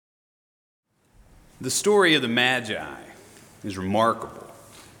The story of the Magi is remarkable.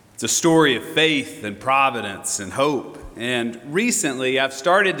 It's a story of faith and providence and hope. And recently, I've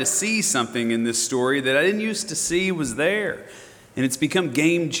started to see something in this story that I didn't used to see was there. And it's become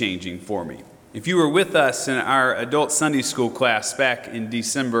game-changing for me. If you were with us in our adult Sunday school class back in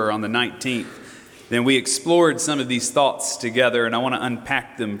December on the 19th, then we explored some of these thoughts together, and I want to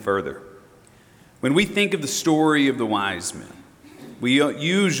unpack them further. When we think of the story of the wise men, we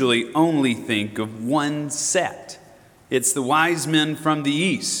usually only think of one set. It's the wise men from the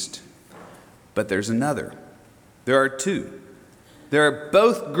east. But there's another. There are two.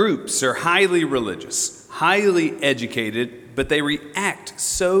 Both groups are highly religious, highly educated, but they react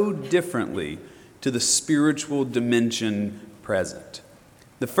so differently to the spiritual dimension present.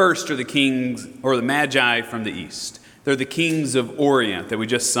 The first are the kings, or the Magi from the east. They're the kings of Orient that we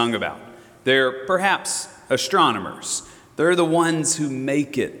just sung about. They're perhaps astronomers. They're the ones who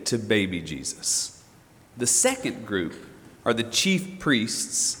make it to baby Jesus. The second group are the chief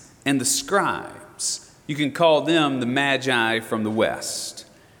priests and the scribes. You can call them the Magi from the west.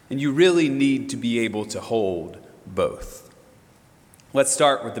 And you really need to be able to hold both. Let's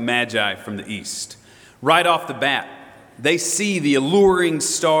start with the Magi from the east. Right off the bat, they see the alluring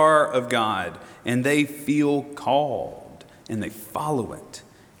star of God, and they feel called, and they follow it.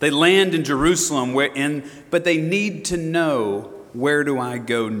 They land in Jerusalem, but they need to know, where do I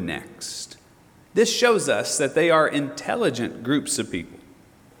go next? This shows us that they are intelligent groups of people,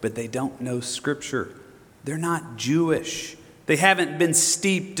 but they don't know Scripture. They're not Jewish. They haven't been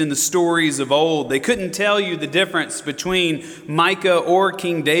steeped in the stories of old. They couldn't tell you the difference between Micah or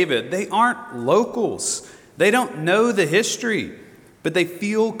King David. They aren't locals. They don't know the history, but they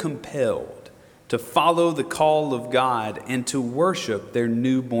feel compelled to follow the call of God and to worship their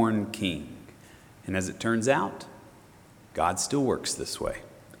newborn king. And as it turns out, God still works this way.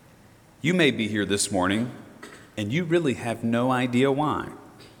 You may be here this morning and you really have no idea why.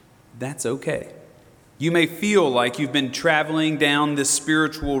 That's okay. You may feel like you've been traveling down this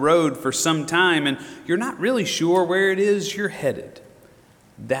spiritual road for some time and you're not really sure where it is you're headed.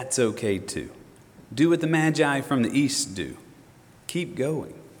 That's okay too. Do what the Magi from the east do. Keep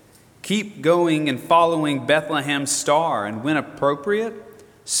going. Keep going and following Bethlehem's star, and when appropriate,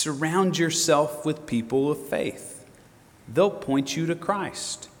 surround yourself with people of faith. They'll point you to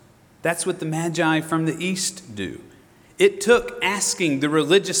Christ. That's what the Magi from the east do. It took asking the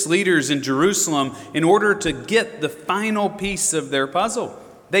religious leaders in Jerusalem in order to get the final piece of their puzzle.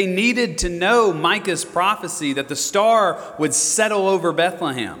 They needed to know Micah's prophecy that the star would settle over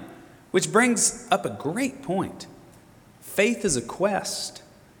Bethlehem, which brings up a great point. Faith is a quest.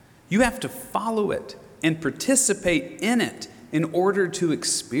 You have to follow it and participate in it in order to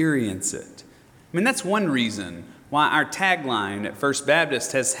experience it. I mean, that's one reason why our tagline at First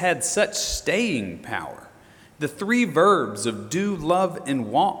Baptist has had such staying power. The three verbs of do, love,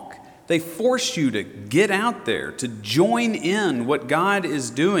 and walk, they force you to get out there, to join in what God is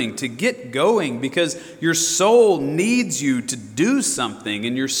doing, to get going, because your soul needs you to do something,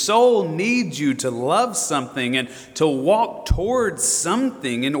 and your soul needs you to love something and to walk towards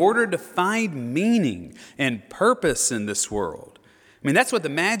something in order to find meaning and purpose in this world. I mean, that's what the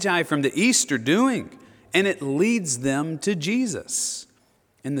Magi from the east are doing, and it leads them to Jesus.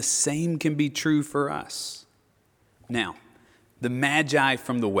 And the same can be true for us. Now, the Magi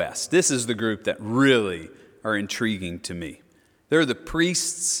from the west. This is the group that really are intriguing to me. They're the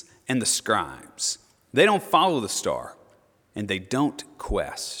priests and the scribes. They don't follow the star, and they don't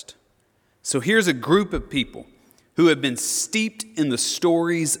quest. So here's a group of people who have been steeped in the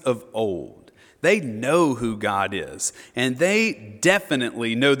stories of old. They know who God is, and they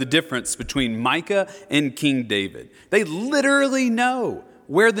definitely know the difference between Micah and King David. They literally know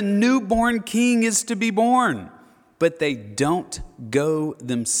where the newborn king is to be born. But they don't go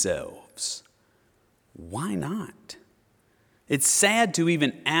themselves. Why not? It's sad to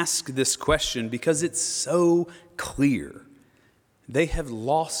even ask this question because it's so clear. They have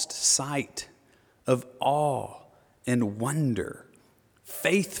lost sight of awe and wonder.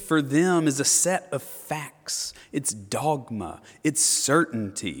 Faith for them is a set of facts. It's dogma. It's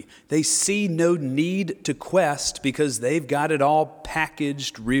certainty. They see no need to quest because they've got it all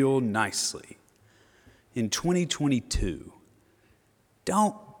packaged real nicely. In 2022,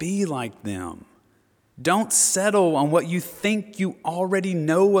 don't be like them. Don't settle on what you think you already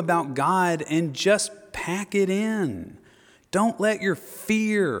know about God and just pack it in. Don't let your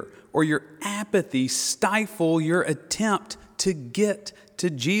fear or your apathy stifle your attempt to get to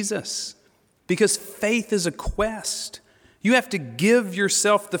Jesus. Because faith is a quest. You have to give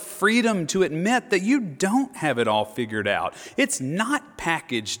yourself the freedom to admit that you don't have it all figured out. It's not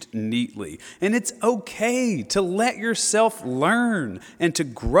packaged neatly, and it's okay to let yourself learn and to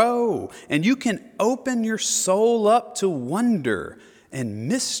grow, and you can open your soul up to wonder and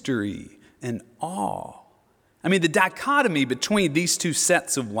mystery and awe. I mean, the dichotomy between these two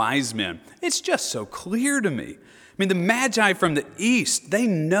sets of wise men, it's just so clear to me. I mean, the Magi from the east, they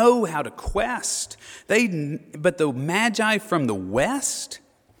know how to quest. But the Magi from the west,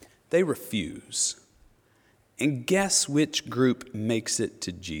 they refuse. And guess which group makes it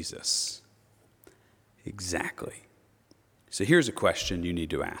to Jesus? Exactly. So here's a question you need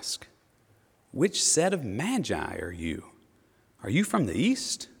to ask. Which set of Magi are you? Are you from the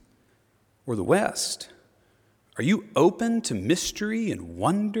east or the west? Are you open to mystery and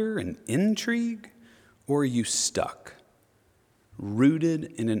wonder and intrigue? Or are you stuck, rooted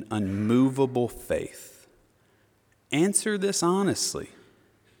in an unmovable faith? Answer this honestly.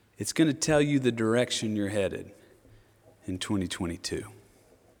 It's going to tell you the direction you're headed in 2022.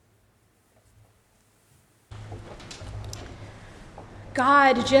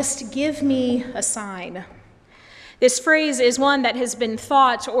 God, just give me a sign. This phrase is one that has been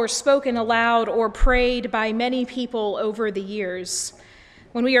thought or spoken aloud or prayed by many people over the years.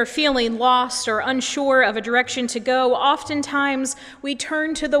 When we are feeling lost or unsure of a direction to go, oftentimes we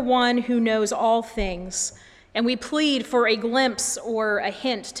turn to the one who knows all things, and we plead for a glimpse or a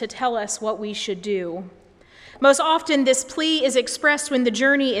hint to tell us what we should do. Most often, this plea is expressed when the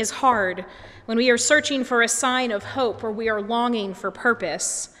journey is hard, when we are searching for a sign of hope or we are longing for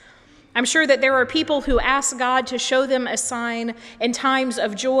purpose. I'm sure that there are people who ask God to show them a sign in times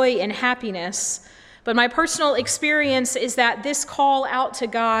of joy and happiness. But my personal experience is that this call out to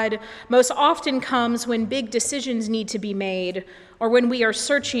God most often comes when big decisions need to be made or when we are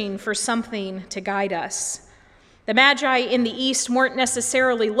searching for something to guide us. The Magi in the East weren't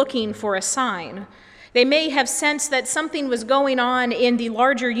necessarily looking for a sign. They may have sensed that something was going on in the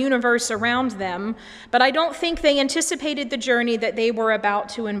larger universe around them, but I don't think they anticipated the journey that they were about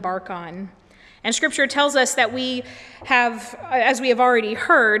to embark on. And Scripture tells us that we have, as we have already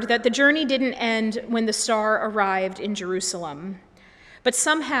heard, that the journey didn't end when the star arrived in Jerusalem. But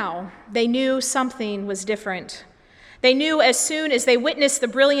somehow they knew something was different. They knew as soon as they witnessed the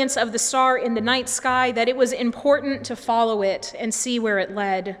brilliance of the star in the night sky that it was important to follow it and see where it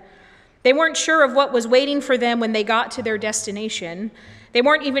led. They weren't sure of what was waiting for them when they got to their destination. They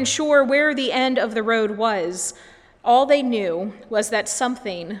weren't even sure where the end of the road was. All they knew was that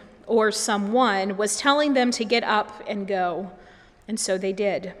something or someone was telling them to get up and go, and so they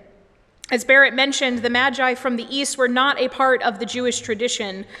did. As Barrett mentioned, the Magi from the East were not a part of the Jewish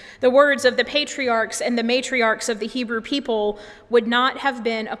tradition. The words of the patriarchs and the matriarchs of the Hebrew people would not have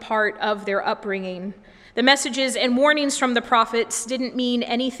been a part of their upbringing. The messages and warnings from the prophets didn't mean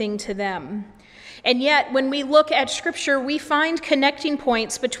anything to them. And yet, when we look at Scripture, we find connecting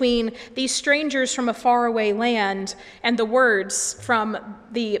points between these strangers from a faraway land and the words from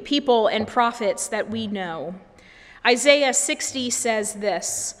the people and prophets that we know. Isaiah 60 says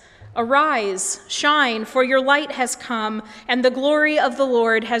this, "Arise, shine, for your light has come, and the glory of the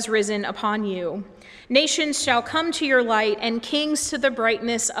Lord has risen upon you. Nations shall come to your light, and kings to the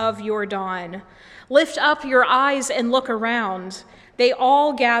brightness of your dawn. Lift up your eyes and look around. They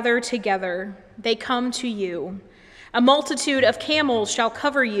all gather together. They come to you. A multitude of camels shall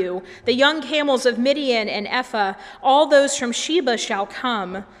cover you. The young camels of Midian and Ephah, all those from Sheba shall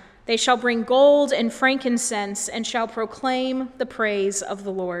come. They shall bring gold and frankincense and shall proclaim the praise of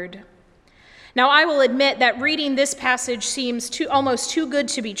the Lord." Now, I will admit that reading this passage seems almost too good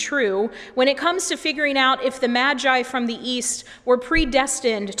to be true when it comes to figuring out if the Magi from the East were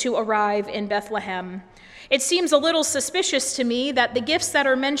predestined to arrive in Bethlehem. It seems a little suspicious to me that the gifts that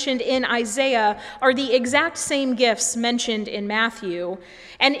are mentioned in Isaiah are the exact same gifts mentioned in Matthew.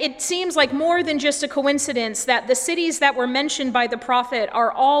 And it seems like more than just a coincidence that the cities that were mentioned by the prophet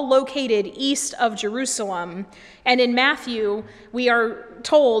are all located east of Jerusalem. And in Matthew, we are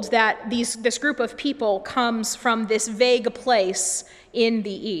told that this group of people comes from this vague place in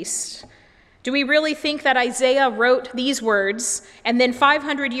the east. Do we really think that Isaiah wrote these words, and then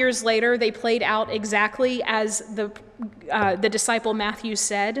 500 years later they played out exactly as the disciple Matthew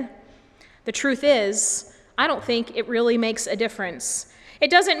said? The truth is, I don't think it really makes a difference. It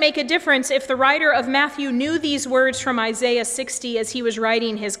doesn't make a difference if the writer of Matthew knew these words from Isaiah 60 as he was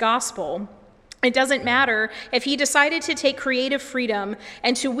writing his gospel. It doesn't matter if he decided to take creative freedom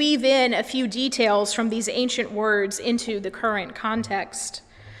and to weave in a few details from these ancient words into the current context.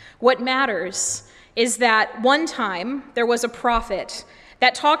 What matters is that one time there was a prophet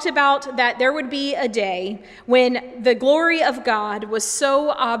that talked about that there would be a day when the glory of God was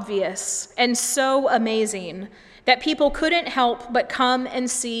so obvious and so amazing that people couldn't help but come and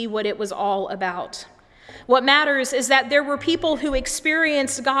see what it was all about. What matters is that there were people who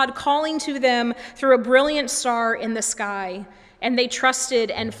experienced God calling to them through a brilliant star in the sky, and they trusted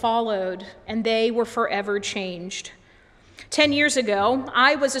and followed, and they were forever changed. 10 years ago,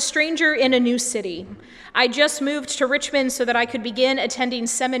 I was a stranger in a new city. I just moved to Richmond so that I could begin attending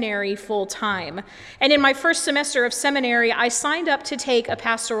seminary full time. And in my first semester of seminary, I signed up to take a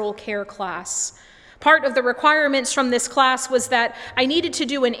pastoral care class. Part of the requirements from this class was that I needed to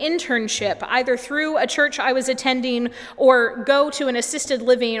do an internship, either through a church I was attending or go to an assisted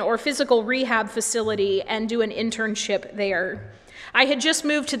living or physical rehab facility and do an internship there. I had just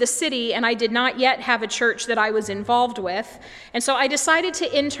moved to the city and I did not yet have a church that I was involved with, and so I decided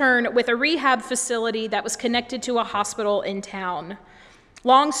to intern with a rehab facility that was connected to a hospital in town.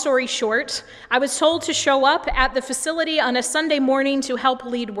 Long story short, I was told to show up at the facility on a Sunday morning to help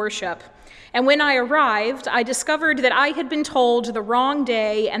lead worship. And when I arrived, I discovered that I had been told the wrong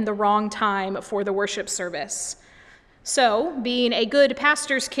day and the wrong time for the worship service. So, being a good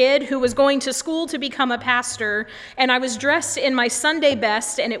pastor's kid who was going to school to become a pastor, and I was dressed in my Sunday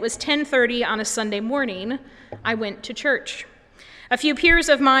best, and it was 10:30 on a Sunday morning, I went to church. A few peers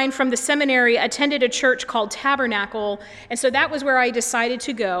of mine from the seminary attended a church called Tabernacle, and so that was where I decided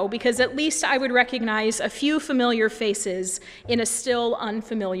to go, because at least I would recognize a few familiar faces in a still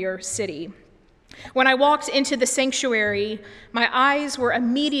unfamiliar city. When I walked into the sanctuary, my eyes were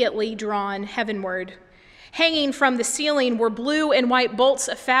immediately drawn heavenward. Hanging from the ceiling were blue and white bolts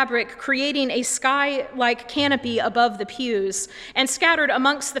of fabric, creating a sky-like canopy above the pews, and scattered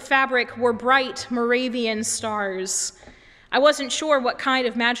amongst the fabric were bright Moravian stars. I wasn't sure what kind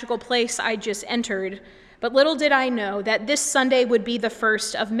of magical place I'd just entered, but little did I know that this Sunday would be the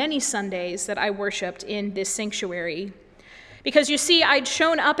first of many Sundays that I worshiped in this sanctuary. Because you see, I'd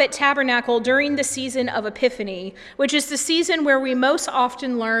shown up at Tabernacle during the season of Epiphany, which is the season where we most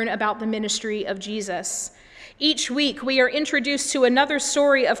often learn about the ministry of Jesus. Each week, we are introduced to another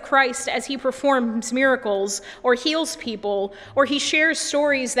story of Christ as he performs miracles or heals people, or he shares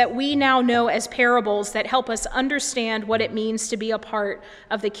stories that we now know as parables that help us understand what it means to be a part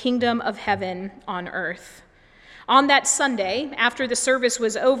of the kingdom of heaven on earth. On that Sunday, after the service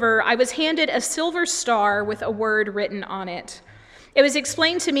was over, I was handed a silver star with a word written on it. It was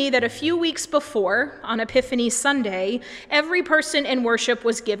explained to me that a few weeks before, on Epiphany Sunday, every person in worship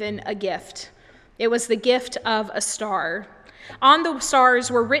was given a gift. It was the gift of a star. On the stars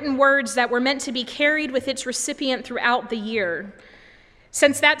were written words that were meant to be carried with its recipient throughout the year.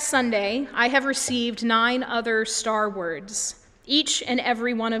 Since that Sunday, I have received 9 other star words, each and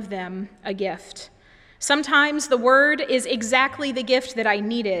every one of them a gift. Sometimes the word is exactly the gift that I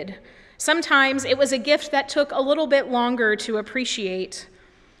needed. Sometimes it was a gift that took a little bit longer to appreciate.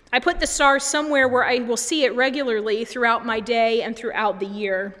 I put the star somewhere where I will see it regularly throughout my day and throughout the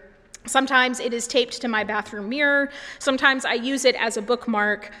year. Sometimes it is taped to my bathroom mirror. Sometimes I use it as a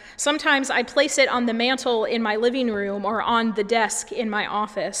bookmark. Sometimes I place it on the mantle in my living room or on the desk in my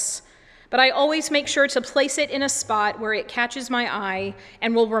office. But I always make sure to place it in a spot where it catches my eye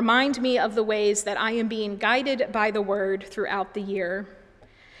and will remind me of the ways that I am being guided by the word throughout the year.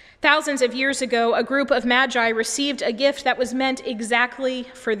 Thousands of years ago, a group of magi received a gift that was meant exactly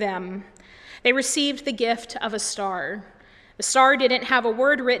for them. They received the gift of a star. The star didn't have a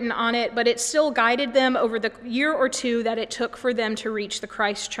word written on it, but it still guided them over the year or two that it took for them to reach the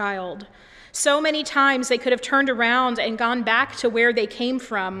Christ child. So many times they could have turned around and gone back to where they came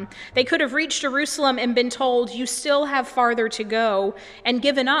from. They could have reached Jerusalem and been told, "You still have farther to go," and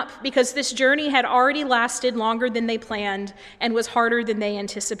given up because this journey had already lasted longer than they planned and was harder than they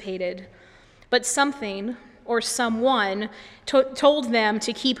anticipated. But something or someone told them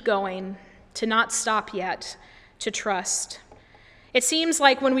to keep going, to not stop yet, to trust. It seems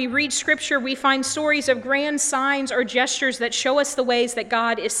like when we read Scripture, we find stories of grand signs or gestures that show us the ways that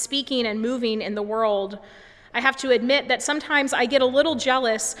God is speaking and moving in the world. I have to admit that sometimes I get a little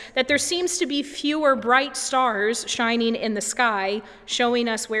jealous that there seems to be fewer bright stars shining in the sky, showing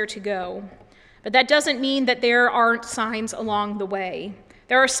us where to go. But that doesn't mean that there aren't signs along the way.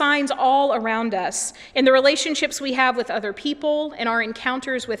 There are signs all around us, in the relationships we have with other people, in our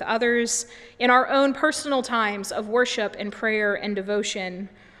encounters with others, in our own personal times of worship and prayer and devotion.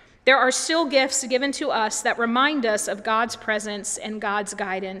 There are still gifts given to us that remind us of God's presence and God's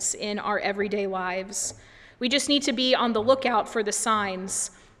guidance in our everyday lives. We just need to be on the lookout for the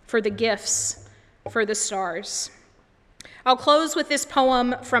signs, for the gifts, for the stars. I'll close with this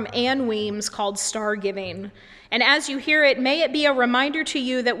poem from Anne Weems called Star Giving. And as you hear it, may it be a reminder to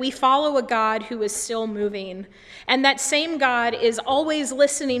you that we follow a God who is still moving. And that same God is always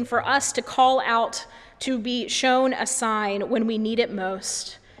listening for us to call out to be shown a sign when we need it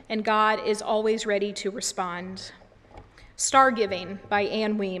most. And God is always ready to respond. Star Giving by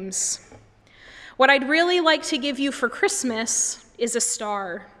Anne Weems. What I'd really like to give you for Christmas is a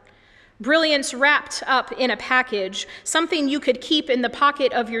star. Brilliance wrapped up in a package, something you could keep in the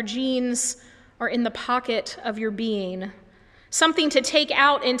pocket of your jeans or in the pocket of your being. Something to take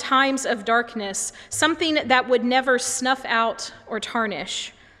out in times of darkness, something that would never snuff out or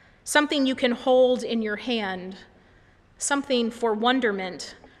tarnish. Something you can hold in your hand. Something for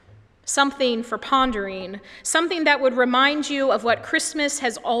wonderment. Something for pondering. Something that would remind you of what Christmas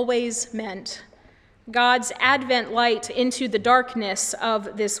has always meant. God's advent light into the darkness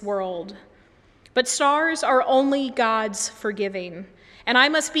of this world. But stars are only God's forgiving, and I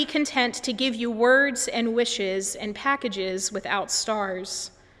must be content to give you words and wishes and packages without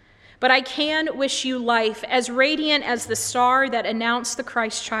stars. But I can wish you life as radiant as the star that announced the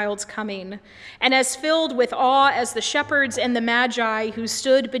Christ child's coming, and as filled with awe as the shepherds and the magi who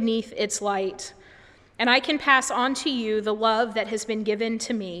stood beneath its light. And I can pass on to you the love that has been given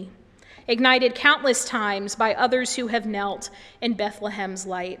to me, ignited countless times by others who have knelt in Bethlehem's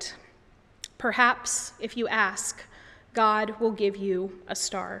light. Perhaps, if you ask, God will give you a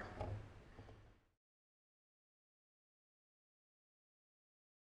star.